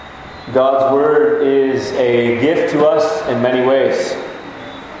God's Word is a gift to us in many ways.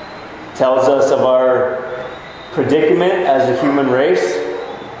 It tells us of our predicament as a human race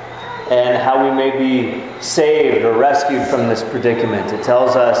and how we may be saved or rescued from this predicament. It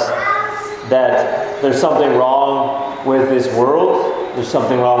tells us that there's something wrong with this world, there's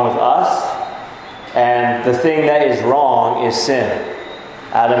something wrong with us, and the thing that is wrong is sin.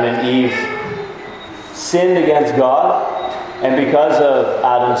 Adam and Eve sinned against God, and because of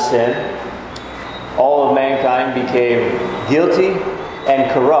Adam's sin, all of mankind became guilty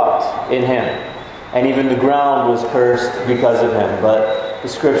and corrupt in him. And even the ground was cursed because of him. But the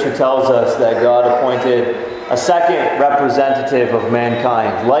Scripture tells us that God appointed a second representative of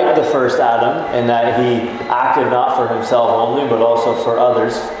mankind, like the first Adam, in that he acted not for himself only, but also for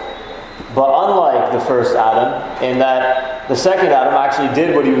others. But unlike the first Adam, in that the second Adam actually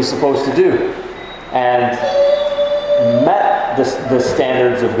did what he was supposed to do and met the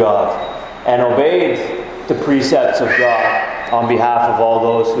standards of God and obeyed the precepts of God on behalf of all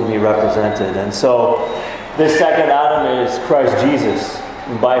those whom he represented. And so this second Adam is Christ Jesus.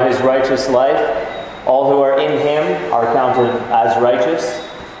 And by his righteous life, all who are in him are counted as righteous,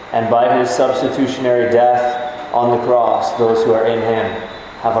 and by his substitutionary death on the cross, those who are in him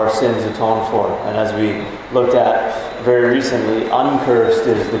have our sins atoned for. And as we looked at very recently, uncursed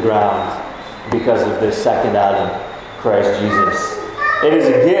is the ground because of this second Adam, Christ Jesus. It is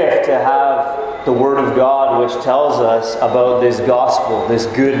a gift to have the Word of God which tells us about this gospel, this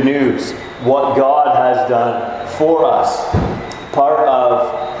good news, what God has done for us. Part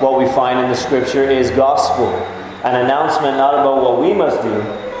of what we find in the Scripture is gospel, an announcement not about what we must do,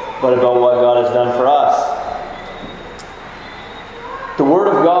 but about what God has done for us. The Word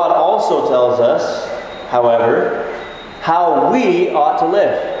of God also tells us, however, how we ought to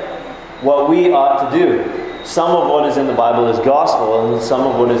live, what we ought to do. Some of what is in the Bible is gospel, and some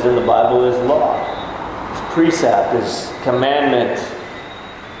of what is in the Bible is law. It's precept, is commandment,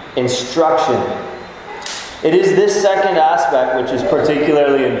 instruction. It is this second aspect which is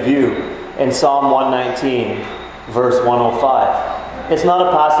particularly in view in Psalm 119, verse 105. It's not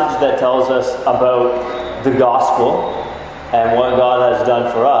a passage that tells us about the gospel and what God has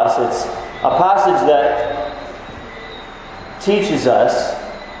done for us. It's a passage that teaches us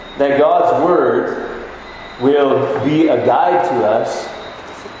that God's Word will be a guide to us,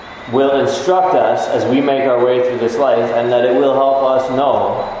 will instruct us as we make our way through this life, and that it will help us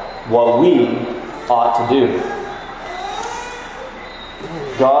know what we ought to do.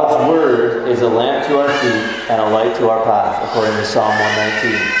 God's Word is a lamp to our feet and a light to our path, according to Psalm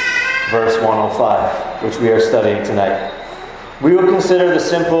 119, verse 105, which we are studying tonight. We will consider the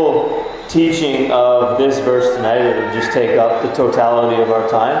simple teaching of this verse tonight. It will just take up the totality of our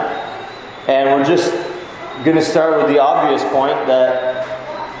time. And we're just going to start with the obvious point that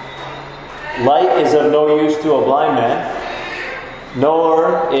light is of no use to a blind man,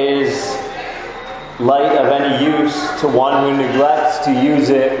 nor is light of any use to one who neglects to use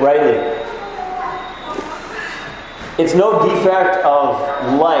it rightly. It's no defect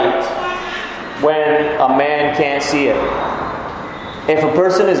of light when a man can't see it. If a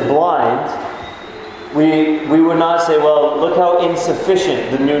person is blind, we would not say, well, look how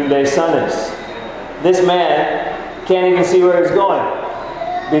insufficient the noonday sun is. This man can't even see where he's going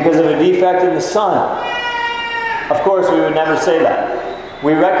because of a defect in the sun. Of course, we would never say that.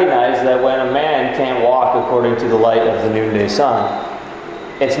 We recognize that when a man can't walk according to the light of the noonday sun,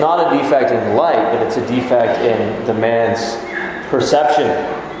 it's not a defect in the light, but it's a defect in the man's perception.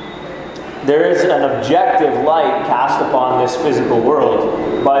 There is an objective light cast upon this physical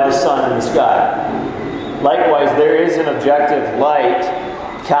world by the sun and the sky. Likewise, there is an objective light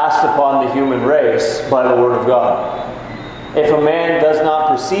cast upon the human race by the Word of God. If a man does not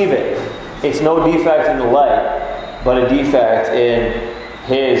perceive it, it's no defect in the light, but a defect in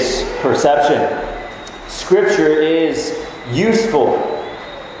his perception. Scripture is useful,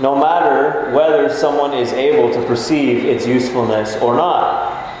 no matter whether someone is able to perceive its usefulness or not.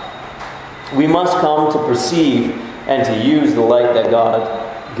 We must come to perceive and to use the light that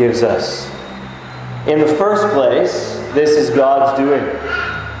God gives us. In the first place, this is God's doing.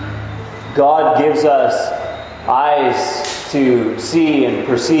 God gives us eyes to see and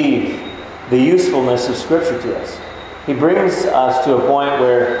perceive the usefulness of Scripture to us. He brings us to a point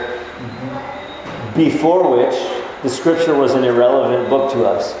where, before which, the Scripture was an irrelevant book to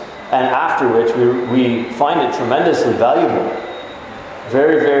us, and after which we find it tremendously valuable.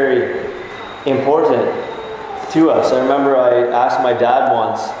 Very, very important to us. I remember I asked my dad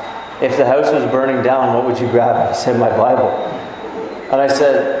once, if the house was burning down, what would you grab? He said, my Bible. And I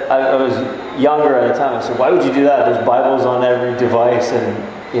said, I was younger at the time, I said, why would you do that? There's Bibles on every device, and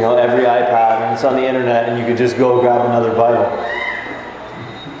every iPad, and it's on the internet, and you could just go grab another Bible.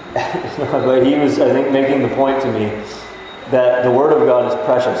 But he was, I think, making the point to me that the Word of God is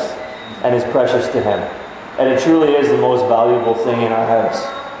precious, and is precious to him. And it truly is the most valuable thing in our house,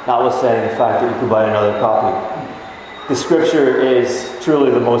 notwithstanding the fact that you could buy another copy. The Scripture is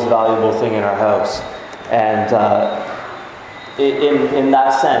truly the most valuable thing in our house, and in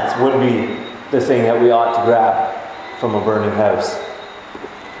that sense would be the thing that we ought to grab from a burning house.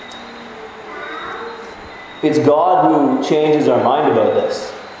 It's God who changes our mind about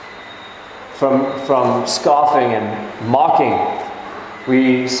this. From scoffing and mocking.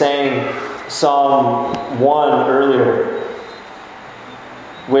 We sang Psalm 1 earlier,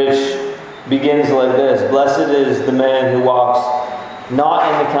 which begins like this: "Blessed is the man who walks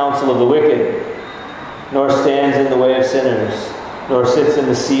not in the counsel of the wicked, nor stands in the way of sinners, nor sits in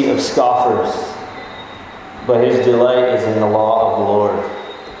the seat of scoffers. But his delight is in the law of the Lord,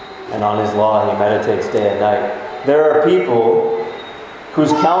 and on his law he meditates day and night." There are people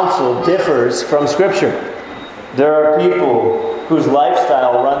whose counsel differs from Scripture. There are people whose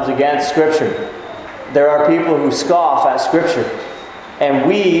lifestyle runs against Scripture. There are people who scoff at Scripture. And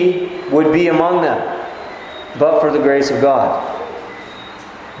we would be among them, but for the grace of God.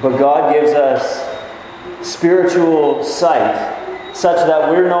 But God gives us spiritual sight, such that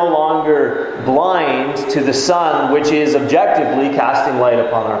we're no longer blind to the sun, which is objectively casting light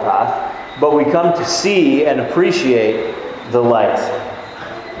upon our path, but we come to see and appreciate the light.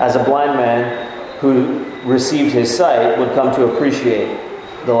 As a blind man who received his sight would come to appreciate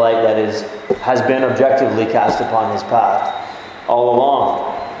the light that has been objectively cast upon his path all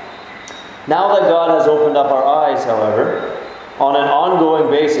along. Now that God has opened up our eyes, however, on an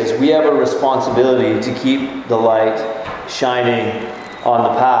ongoing basis, we have a responsibility to keep the light shining on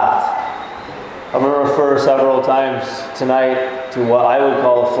the path. I'm going to refer several times tonight to what I would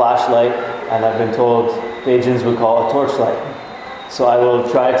call a flashlight, and I've been told Bajans would call a torchlight. So I will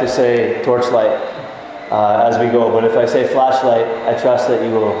try to say torchlight as we go, but if I say flashlight, I trust that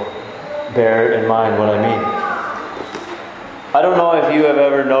you will bear in mind what I mean. I don't know if you have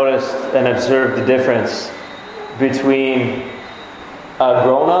ever noticed and observed the difference between a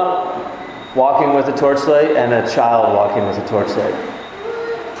grown-up walking with a torchlight and a child walking with a torchlight.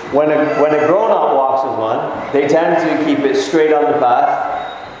 When a grown-up walks with one, they tend to keep it straight on the path.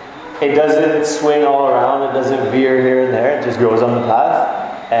 It doesn't swing all around, it doesn't veer here and there, it just goes on the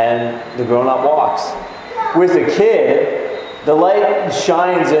path, and the grown-up walks. With a kid, the light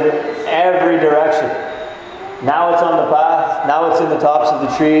shines in every direction. Now it's on the path, now it's in the tops of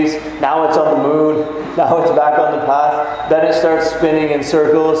the trees, now it's on the moon, now it's back on the path, then it starts spinning in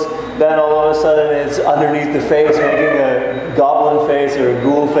circles, then all of a sudden it's underneath the face, making a goblin face or a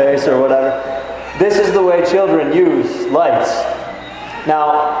ghoul face or whatever. This is the way children use lights.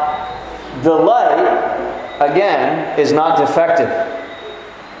 Now, the light, again, is not defective.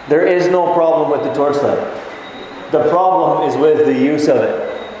 There is no problem with the torchlight. The problem is with the use of it.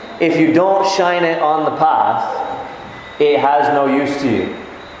 If you don't shine it on the path, it has no use to you.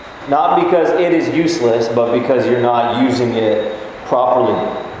 Not because it is useless, but because you're not using it properly.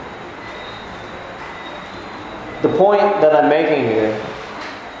 The point that I'm making here,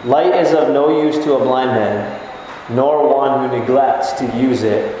 light is of no use to a blind man, nor one who neglects to use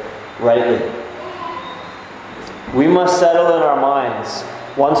it rightly. We must settle in our minds,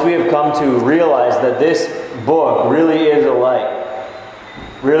 once we have come to realize that this book really is a light,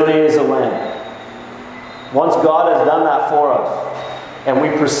 really is a lamp. Once God has done that for us, and we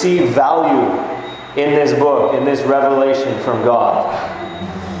perceive value in this book, in this revelation from God,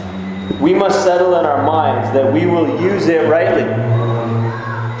 we must settle in our minds that we will use it rightly,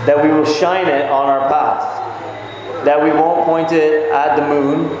 that we will shine it on our path, that we won't point it at the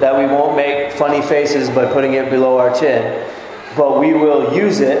moon, that we won't make funny faces by putting it below our chin, but we will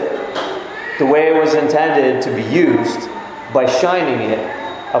use it the way it was intended to be used, by shining it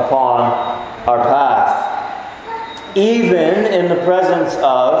upon our path. Even in the presence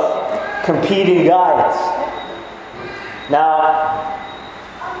of competing guides. Now,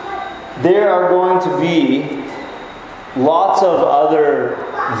 there are going to be lots of other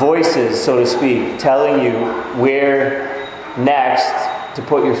voices, so to speak, telling you where next to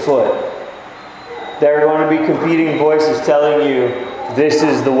put your foot. There are going to be competing voices telling you, this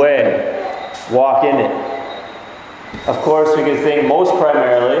is the way, walk in it. Of course, we can think most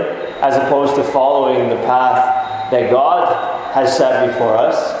primarily, as opposed to following the path that God has set before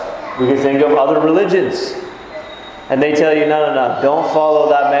us, we can think of other religions. And they tell you, no, don't follow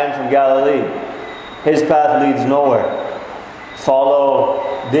that man from Galilee. His path leads nowhere.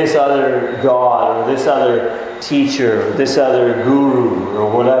 follow this other god or this other teacher or this other guru or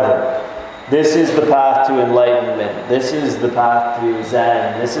whatever. This is the path to enlightenment. This is the path to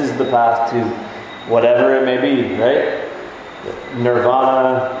Zen. This is the path to whatever it may be, right?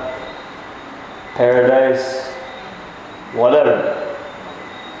 Nirvana, paradise, whatever.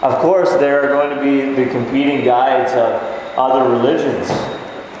 Of course, there are going to be the competing guides of other religions,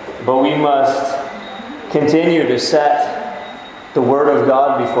 but we must continue to set the Word of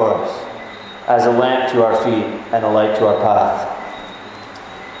God before us as a lamp to our feet and a light to our path.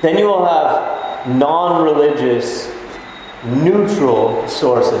 Then you will have non-religious, neutral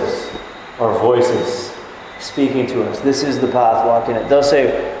sources or voices speaking to us. This is the path, walk in it. They'll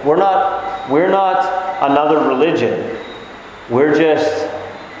say, we're not another religion. We're just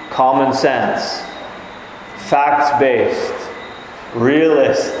common sense, facts-based,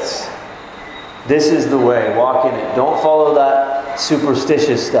 realists. This is the way, walk in it. Don't follow that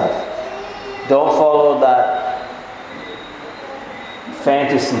superstitious stuff. Don't follow that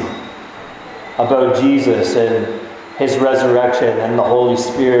fantasy about Jesus and His resurrection and the Holy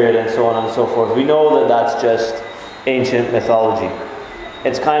Spirit and so on and so forth. We know that that's just ancient mythology.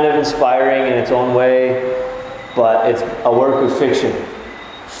 It's kind of inspiring in its own way, but it's a work of fiction.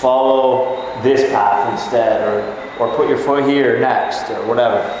 Follow this path instead, or put your foot here next, or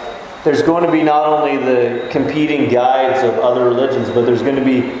whatever. There's going to be not only the competing guides of other religions, but there's going to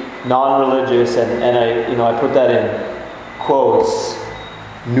be non-religious, and I put that in quotes,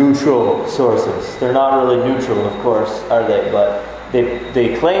 neutral sources. They're not really neutral, of course, are they? But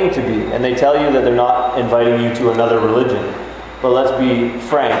they claim to be, and they tell you that they're not inviting you to another religion. But let's be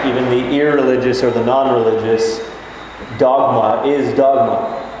frank, even the irreligious or the non-religious, dogma is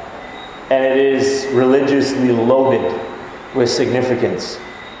dogma. And it is religiously loaded with significance.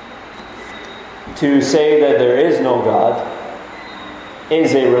 To say that there is no God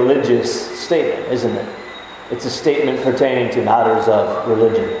is a religious statement, isn't it? It's a statement pertaining to matters of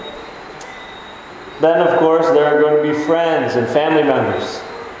religion. Then, of course, there are going to be friends and family members.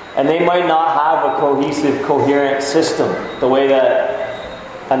 And they might not have a cohesive, coherent system the way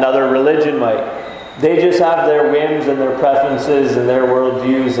that another religion might. They just have their whims and their preferences and their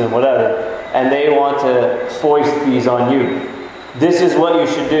worldviews and whatever. And they want to foist these on you. This is what you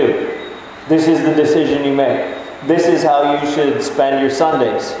should do. This is the decision you make. This is how you should spend your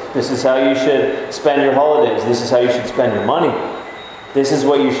Sundays. This is how you should spend your holidays. This is how you should spend your money. This is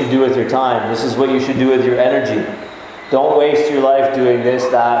what you should do with your time. This is what you should do with your energy. Don't waste your life doing this,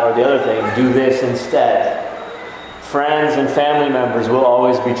 that, or the other thing. Do this instead. Friends and family members will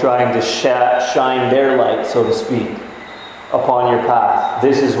always be trying to shine their light, so to speak, upon your path.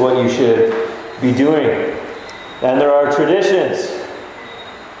 This is what you should be doing. And there are traditions.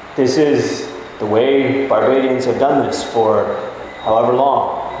 This is the way Barbadians have done this for however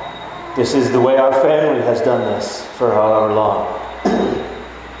long. This is the way our family has done this for however long.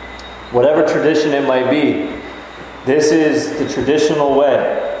 Whatever tradition it might be, this is the traditional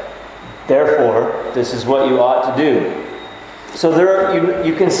way. Therefore, this is what you ought to do. So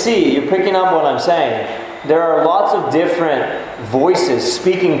you can see, you're picking up what I'm saying. There are lots of different voices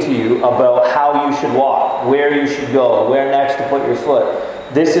speaking to you about how you should walk, where you should go, where next to put your foot.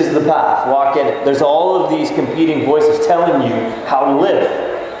 This is the path, walk in it. There's all of these competing voices telling you how to live.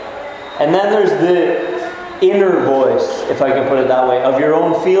 And then there's the inner voice, if I can put it that way, of your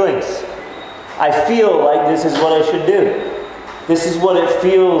own feelings. I feel like this is what I should do. This is what it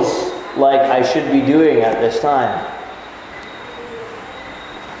feels like I should be doing at this time.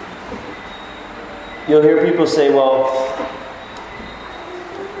 You'll hear people say, well,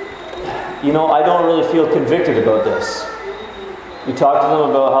 I don't really feel convicted about this. You talk to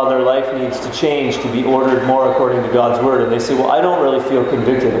them about how their life needs to change to be ordered more according to God's Word, and they say, well, I don't really feel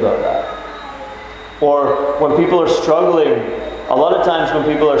convicted about that. Or when people are struggling, a lot of times when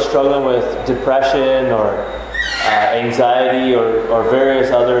people are struggling with depression or anxiety or various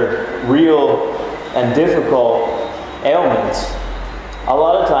other real and difficult ailments, a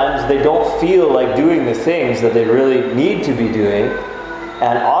lot of times they don't feel like doing the things that they really need to be doing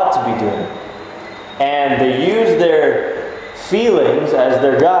and ought to be doing. And they use their feelings as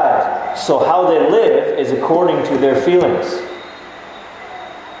their guide. So how they live is according to their feelings.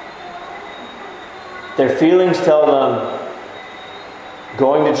 Their feelings tell them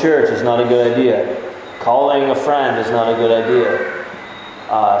going to church is not a good idea. Calling a friend is not a good idea.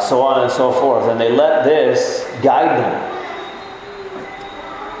 So on and so forth. And they let this guide them.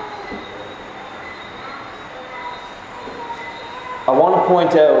 I want to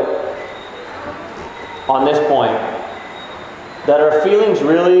point out on this point that our feelings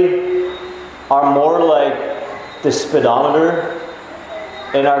really are more like the speedometer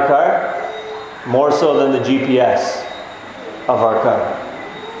in our car? More so than the GPS of our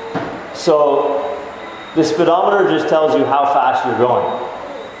car. So the speedometer just tells you how fast you're going.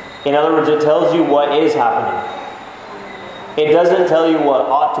 In other words, it tells you what is happening. It doesn't tell you what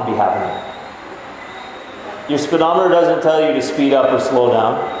ought to be happening. Your speedometer doesn't tell you to speed up or slow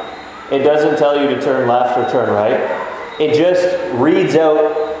down. It doesn't tell you to turn left or turn right. It just reads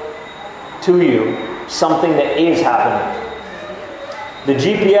out to you something that is happening. The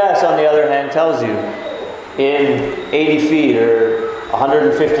GPS, on the other hand, tells you in 80 feet or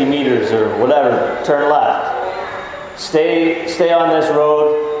 150 meters or whatever, turn left. Stay on this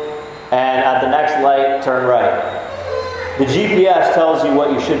road, and at the next light, turn right. The GPS tells you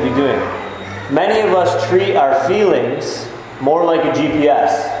what you should be doing. Many of us treat our feelings more like a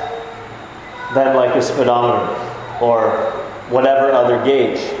GPS than like a speedometer or whatever other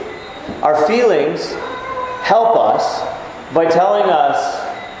gauge. Our feelings help us by telling us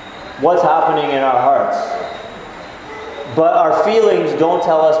what's happening in our hearts. But our feelings don't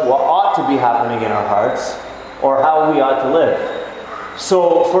tell us what ought to be happening in our hearts or how we ought to live.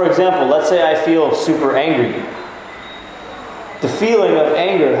 So, for example, let's say I feel super angry. The feeling of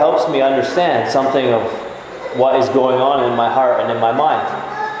anger helps me understand something of what is going on in my heart and in my mind.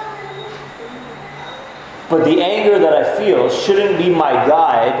 But the anger that I feel shouldn't be my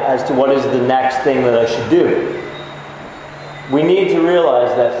guide as to what is the next thing that I should do. We need to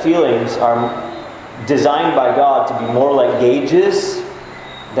realize that feelings are designed by God to be more like gauges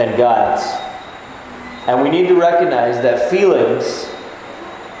than guides. And we need to recognize that feelings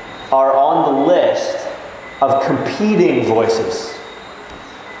are on the list of competing voices,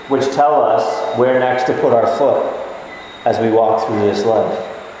 which tell us where next to put our foot as we walk through this life.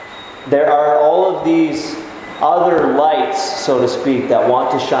 There are all of these other lights, so to speak, that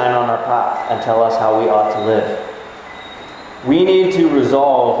want to shine on our path and tell us how we ought to live. We need to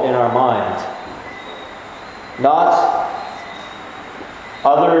resolve in our mind, not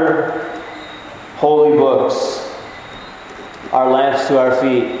other holy books are lamps to our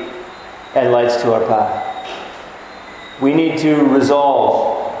feet and lights to our path. We need to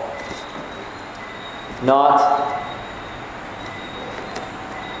resolve, not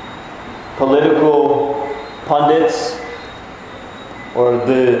political pundits or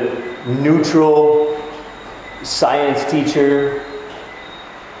the neutral science teacher,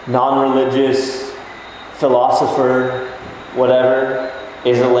 non-religious philosopher, whatever,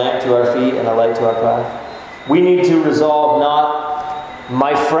 is a lamp to our feet and a light to our path. We need to resolve not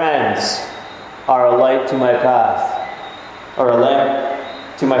my friends are a light to my path, or a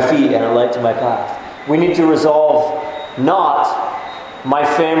lamp to my feet and a light to my path. We need to resolve not my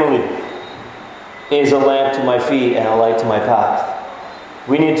family is a lamp to my feet and a light to my path.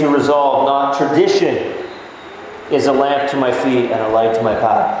 We need to resolve not tradition is a lamp to my feet and a light to my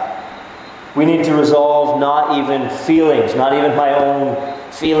path. We need to resolve not even feelings, not even my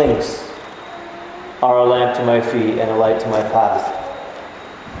own feelings are a lamp to my feet and a light to my path.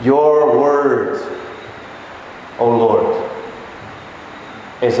 Your word, O Lord,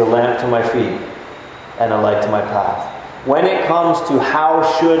 is a lamp to my feet and a light to my path. When it comes to how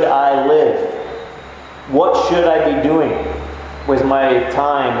should I live, what should I be doing with my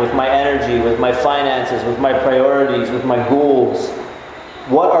time, with my energy, with my finances, with my priorities, with my goals,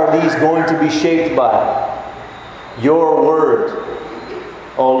 what are these going to be shaped by? Your word,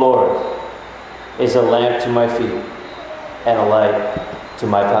 O Lord, is a lamp to my feet and a light to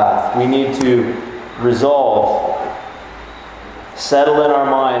my path. We need to resolve, settle in our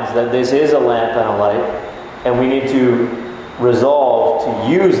minds that this is a lamp and a light, and we need to resolve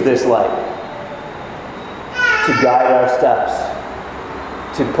to use this light to guide our steps,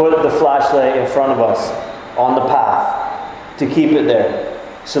 to put the flashlight in front of us on the path, to keep it there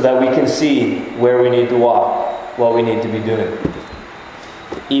so that we can see where we need to walk, what we need to be doing,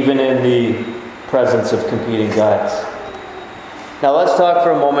 even in the presence of competing guides. Now let's talk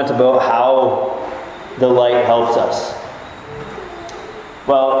for a moment about how the light helps us.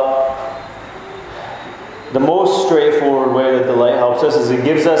 Well, the most straightforward way that the light helps us is it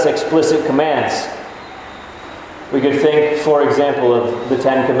gives us explicit commands. We could think, for example, of the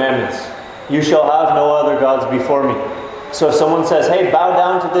Ten Commandments. You shall have no other gods before me. So if someone says, hey, bow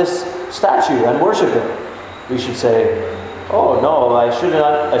down to this statue and worship it, we should say, oh no, I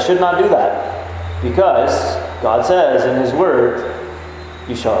should not do that. Because God says in His Word,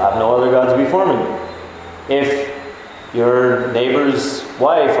 you shall have no other gods before me. If your neighbor's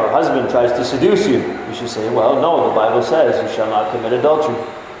wife or husband tries to seduce you, you should say, well, no, the Bible says you shall not commit adultery.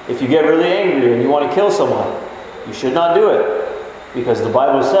 If you get really angry and you want to kill someone, you should not do it, because the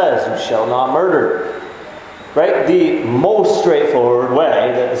Bible says you shall not murder. Right? The most straightforward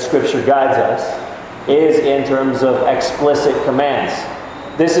way that the Scripture guides us is in terms of explicit commands.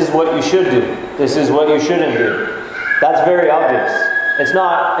 This is what you should do. This is what you shouldn't do. That's very obvious. It's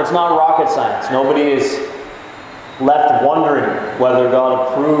not rocket science. Nobody is left wondering whether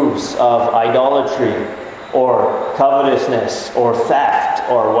God approves of idolatry or covetousness or theft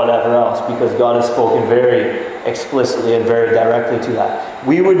or whatever else, because God has spoken very explicitly and very directly to that.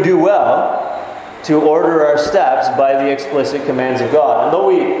 We would do well to order our steps by the explicit commands of God. And though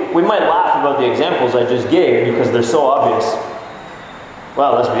we might laugh about the examples I just gave because they're so obvious,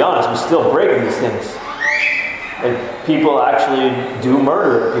 well, let's be honest, we still break these things. And people actually do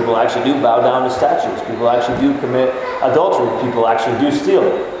murder. People actually do bow down to statues. People actually do commit adultery. People actually do steal.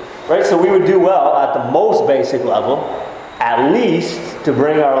 Right? So we would do well at the most basic level, at least, to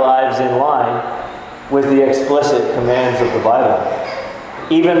bring our lives in line with the explicit commands of the Bible.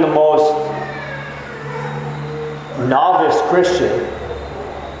 Even the most novice Christian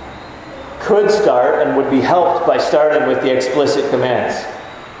could start and would be helped by starting with the explicit commands.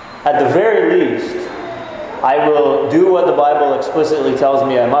 At the very least, I will do what the Bible explicitly tells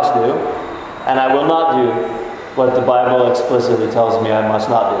me I must do, and I will not do what the Bible explicitly tells me I must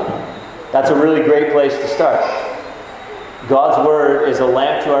not do. That's a really great place to start. God's Word is a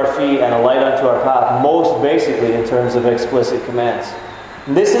lamp to our feet and a light unto our path, most basically in terms of explicit commands.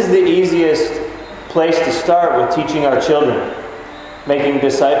 And this is the easiest place to start with teaching our children, making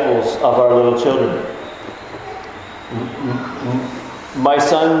disciples of our little children. My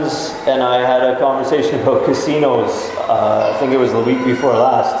sons and I had a conversation about casinos, I think it was the week before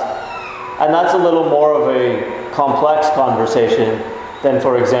last. And that's a little more of a complex conversation than,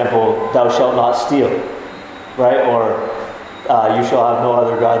 for example, thou shalt not steal, right? Or you shall have no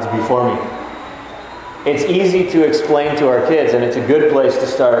other gods before me. It's easy to explain to our kids, and it's a good place to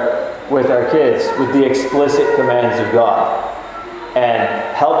start with our kids, with the explicit commands of God.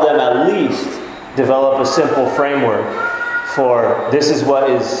 And help them at least develop a simple framework for this is what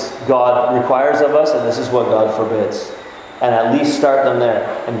God requires of us, and this is what God forbids. And at least start them there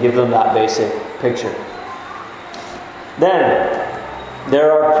and give them that basic picture. Then,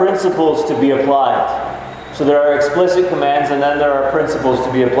 there are principles to be applied. So there are explicit commands, and then there are principles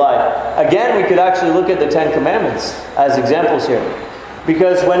to be applied. Again, we could actually look at the Ten Commandments as examples here.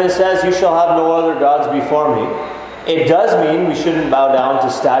 Because when it says, you shall have no other gods before me, it does mean we shouldn't bow down to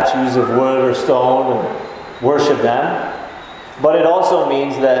statues of wood or stone and worship them. But it also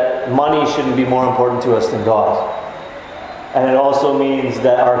means that money shouldn't be more important to us than God. And it also means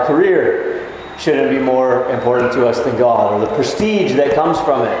that our career shouldn't be more important to us than God, or the prestige that comes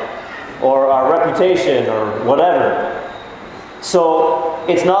from it, or our reputation, or whatever. So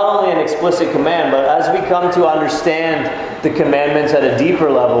it's not only an explicit command, but as we come to understand the commandments at a deeper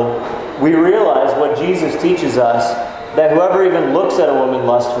level, we realize what Jesus teaches us, that whoever even looks at a woman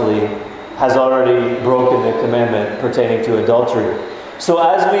lustfully has already broken the commandment pertaining to adultery. So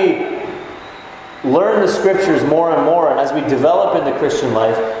as we learn the Scriptures more and more, and as we develop in the Christian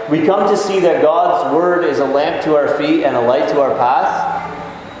life, we come to see that God's Word is a lamp to our feet and a light to our path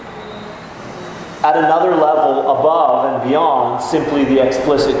at another level above and beyond simply the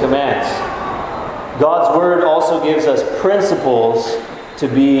explicit commands. God's Word also gives us principles to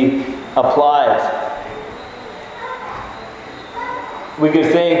be applied. We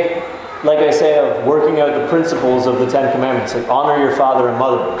could think, like I say, of working out the principles of the Ten Commandments, like honor your father and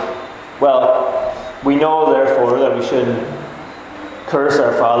mother. Well, we know, therefore, that we shouldn't curse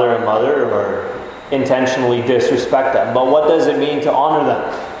our father and mother or intentionally disrespect them. But what does it mean to honor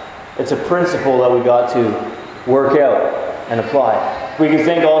them? It's a principle that we got to work out and apply. We can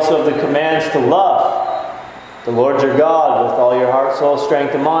think also of the commands to love the Lord your God with all your heart, soul,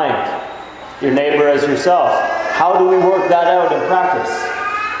 strength, and mind. Your neighbor as yourself. How do we work that out in practice?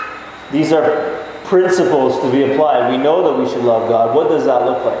 These are principles to be applied. We know that we should love God. What does that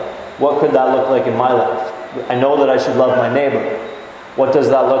look like? What could that look like in my life? I know that I should love my neighbor. What does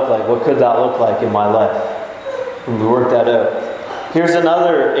that look like? What could that look like in my life? And we work that out. Here's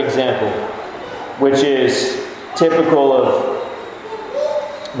another example, which is typical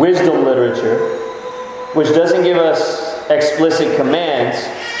of wisdom literature, which doesn't give us explicit commands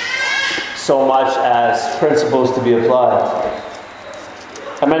so much as principles to be applied.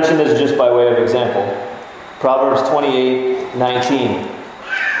 I mentioned this just by way of example. Proverbs 28:19.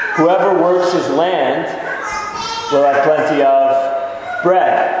 Whoever works his land will have plenty of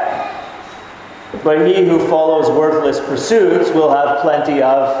bread, but he who follows worthless pursuits will have plenty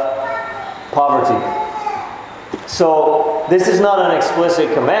of poverty. So this is not an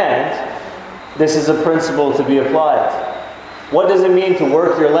explicit command. This is a principle to be applied. What does it mean to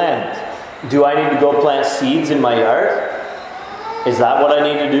work your land? Do I need to go plant seeds in my yard? Is that what I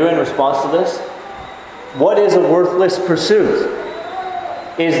need to do in response to this? What is a worthless pursuit?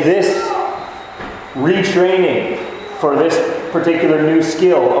 Is this retraining for this particular new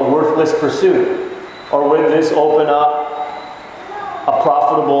skill a worthless pursuit? Or would this open up a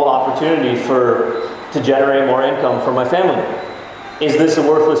profitable opportunity to generate more income for my family? Is this a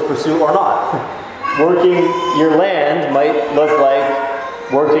worthless pursuit or not? Working your land might look like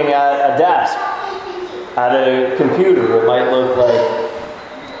working at a desk, at a computer. It might look like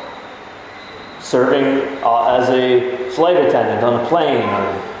serving as a flight attendant on a plane,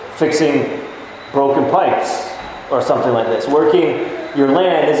 or fixing broken pipes, or something like this. Working your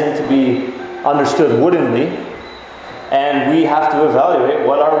land isn't to be understood woodenly, and we have to evaluate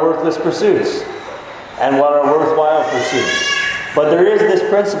what are worthless pursuits and what are worthwhile pursuits. But there is this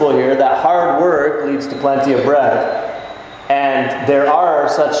principle here that hard work leads to plenty of bread, and there are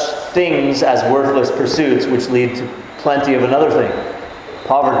such things as worthless pursuits which lead to plenty of another thing,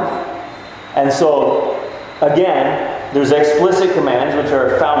 poverty. And so, again, there's explicit commands which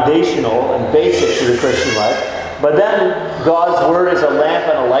are foundational and basic to the Christian life, but then God's Word is a lamp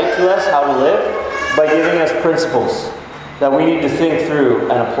and a light to us, how to live, by giving us principles that we need to think through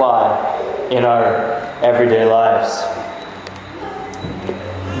and apply in our everyday lives.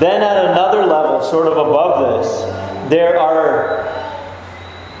 Then at another level, sort of above this, there are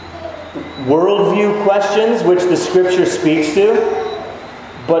worldview questions which the Scripture speaks to,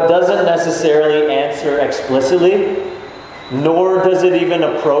 but doesn't necessarily answer explicitly, nor does it even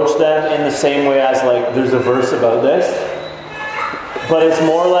approach them in the same way as, like, there's a verse about this. But it's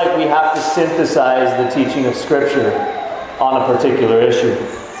more like we have to synthesize the teaching of Scripture on a particular issue.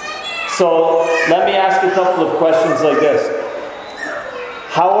 So let me ask a couple of questions like this.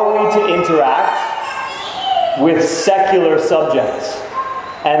 How are we to interact with secular subjects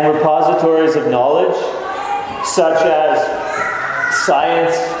and repositories of knowledge, such as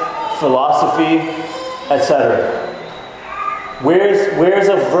science, philosophy, etc.? Where's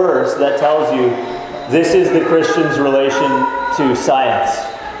a verse that tells you this is the Christian's relation to science?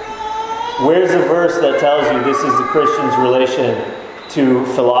 Where's a verse that tells you this is the Christian's relation to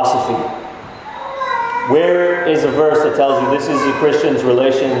philosophy? Where is a verse that tells you this is the Christian's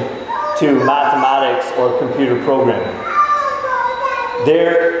relation to mathematics or computer programming?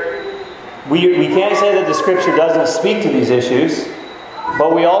 We can't say that the Scripture doesn't speak to these issues,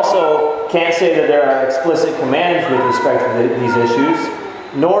 but we also can't say that there are explicit commands with respect to these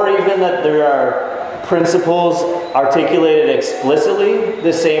issues, nor even that there are principles articulated explicitly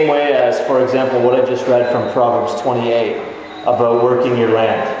the same way as, for example, what I just read from Proverbs 28 about working your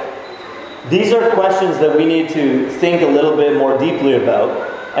land. These are questions that we need to think a little bit more deeply about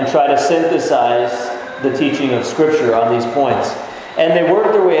and try to synthesize the teaching of Scripture on these points. And they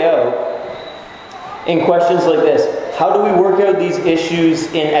work their way out in questions like this. How do we work out these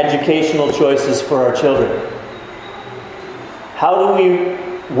issues in educational choices for our children? How do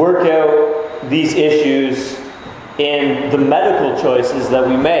we work out these issues in the medical choices that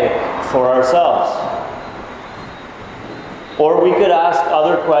we make for ourselves? Or we could ask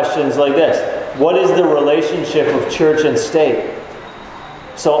other questions like this. What is the relationship of church and state?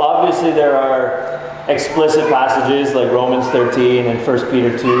 So obviously there are explicit passages like Romans 13 and 1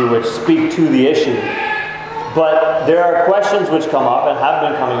 Peter 2 which speak to the issue. But there are questions which come up and have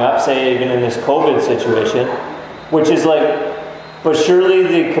been coming up, say even in this COVID situation, which is like, but surely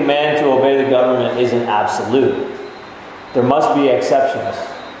the command to obey the government isn't absolute. There must be exceptions.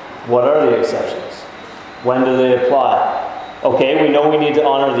 What are the exceptions? When do they apply? Okay, we know we need to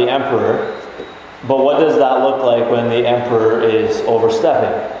honor the emperor, but what does that look like when the emperor is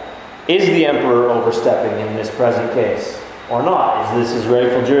overstepping? Is the emperor overstepping in this present case or not? Is this his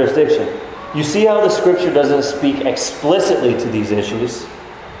rightful jurisdiction? You see how the Scripture doesn't speak explicitly to these issues.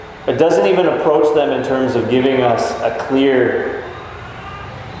 It doesn't even approach them in terms of giving us a clear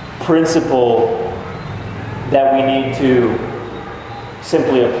principle that we need to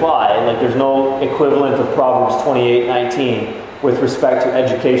simply apply. Like there's no equivalent of Proverbs 28:19 with respect to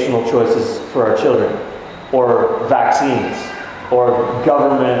educational choices for our children, or vaccines, or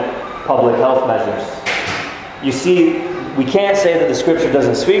government public health measures. You see, we can't say that the Scripture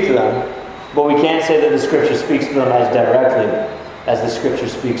doesn't speak to them, but we can't say that the Scripture speaks to them as directly as the Scripture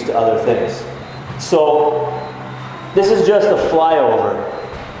speaks to other things. So this is just a flyover,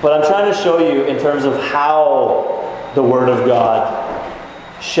 but I'm trying to show you in terms of how the Word of God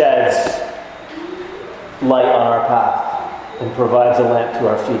sheds light on our path and provides a lamp to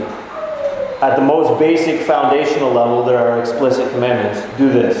our feet. At the most basic foundational level, there are explicit commandments.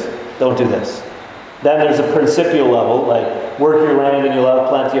 Do this. Don't do this. Then there's a principial level, like work your land and you'll have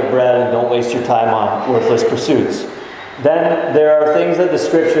plenty of bread and don't waste your time on worthless pursuits. Then there are things that the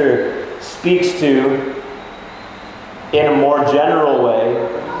Scripture speaks to in a more general way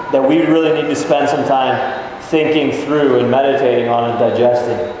that we really need to spend some time thinking through and meditating on and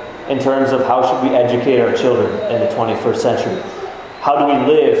digesting in terms of how should we educate our children in the 21st century. How do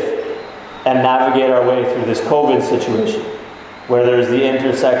we live and navigate our way through this COVID situation, where there's the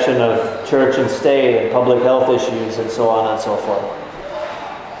intersection of church and state and public health issues and so on and so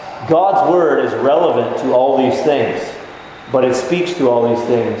forth. God's Word is relevant to all these things, but it speaks to all these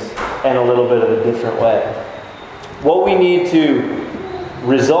things in a little bit of a different way. What we need to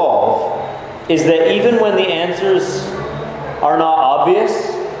resolve is that even when the answers are not obvious,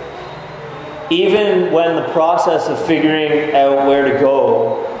 even when the process of figuring out where to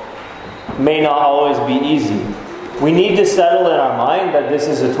go may not always be easy, we need to settle in our mind that this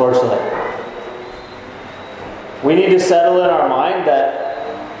is a torchlight. We need to settle in our mind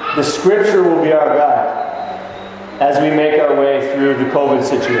that the Scripture will be our guide as we make our way through the COVID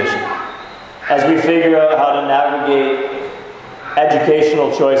situation, as we figure out how to navigate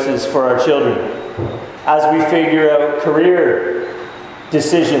educational choices for our children, as we figure out career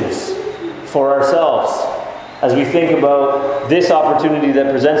decisions for ourselves, as we think about this opportunity that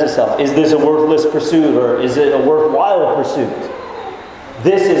presents itself. Is this a worthless pursuit or is it a worthwhile pursuit?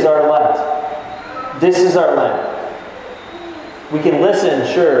 This is our light. This is our lamp. We can listen,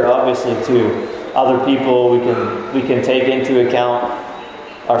 sure, obviously, to other people. We can take into account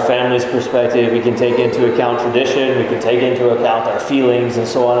our family's perspective. We can take into account tradition. We can take into account our feelings and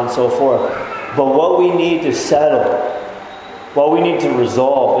so on and so forth. But what we need to settle, what we need to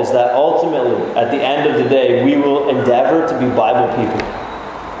resolve is that ultimately, at the end of the day, we will endeavor to be Bible people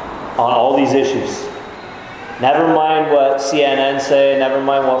on all these issues. Never mind what CNN say, never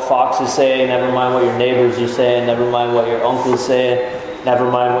mind what Fox is saying, never mind what your neighbors are saying, never mind what your uncle's saying, never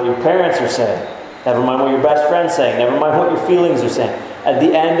mind what your parents are saying, never mind what your best friend's saying, never mind what your feelings are saying. At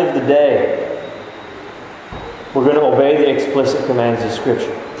the end of the day, we're going to obey the explicit commands of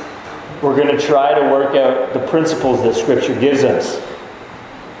Scripture. We're going to try to work out the principles that Scripture gives us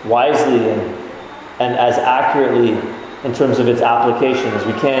wisely and as accurately in terms of its application as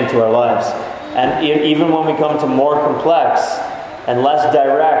we can to our lives. And even when we come to more complex and less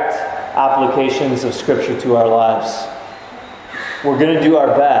direct applications of Scripture to our lives, we're going to do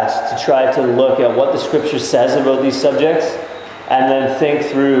our best to try to look at what the Scripture says about these subjects and then think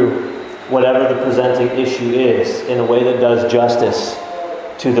through whatever the presenting issue is in a way that does justice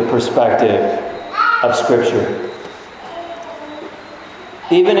to the perspective of Scripture.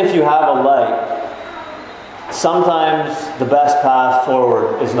 Even if you have a light, sometimes the best path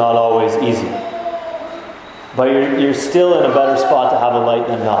forward is not always easy. But you're still in a better spot to have a light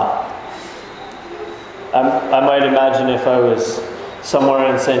than not. I might imagine if I was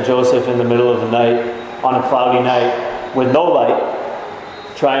somewhere in St. Joseph in the middle of the night, on a cloudy night, with no light,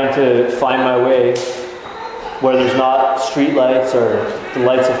 trying to find my way where there's not street lights or the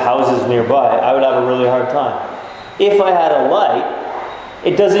lights of houses nearby, I would have a really hard time. If I had a light,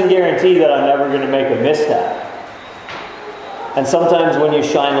 it doesn't guarantee that I'm never going to make a misstep. And sometimes when you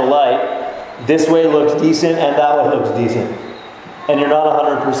shine a light, this way looks decent and that way looks decent. And you're not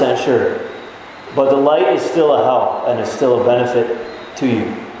 100% sure. But the light is still a help and is still a benefit to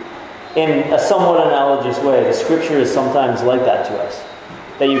you. In a somewhat analogous way, the Scripture is sometimes like that to us.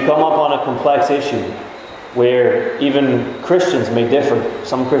 That you come up on a complex issue where even Christians may differ.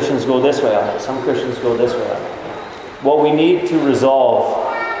 Some Christians go this way on it, some Christians go this way on it. What we need to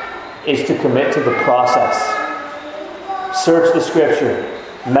resolve is to commit to the process. Search the Scripture,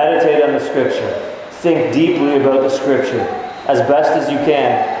 meditate on the Scripture, think deeply about the Scripture. As best as you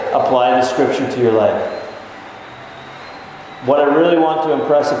can, apply the Scripture to your life. What I really want to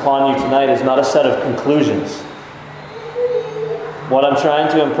impress upon you tonight is not a set of conclusions. What I'm trying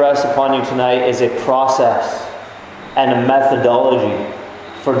to impress upon you tonight is a process and a methodology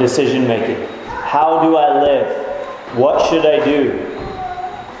for decision making. How do I live? What should I do?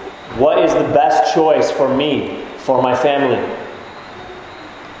 What is the best choice for me, for my family?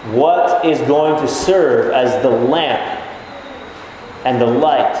 What is going to serve as the lamp and the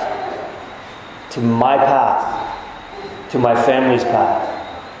light to my path, to my family's path?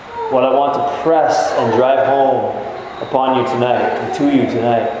 What I want to press and drive home upon you tonight and to you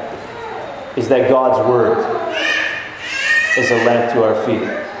tonight is that God's Word is a lamp to our feet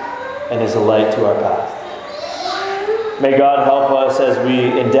and is a light to our path. May God help us as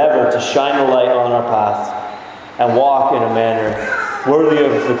we endeavor to shine the light on our path and walk in a manner worthy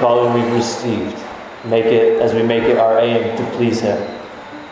of the calling we've received. As we make it our aim to please Him.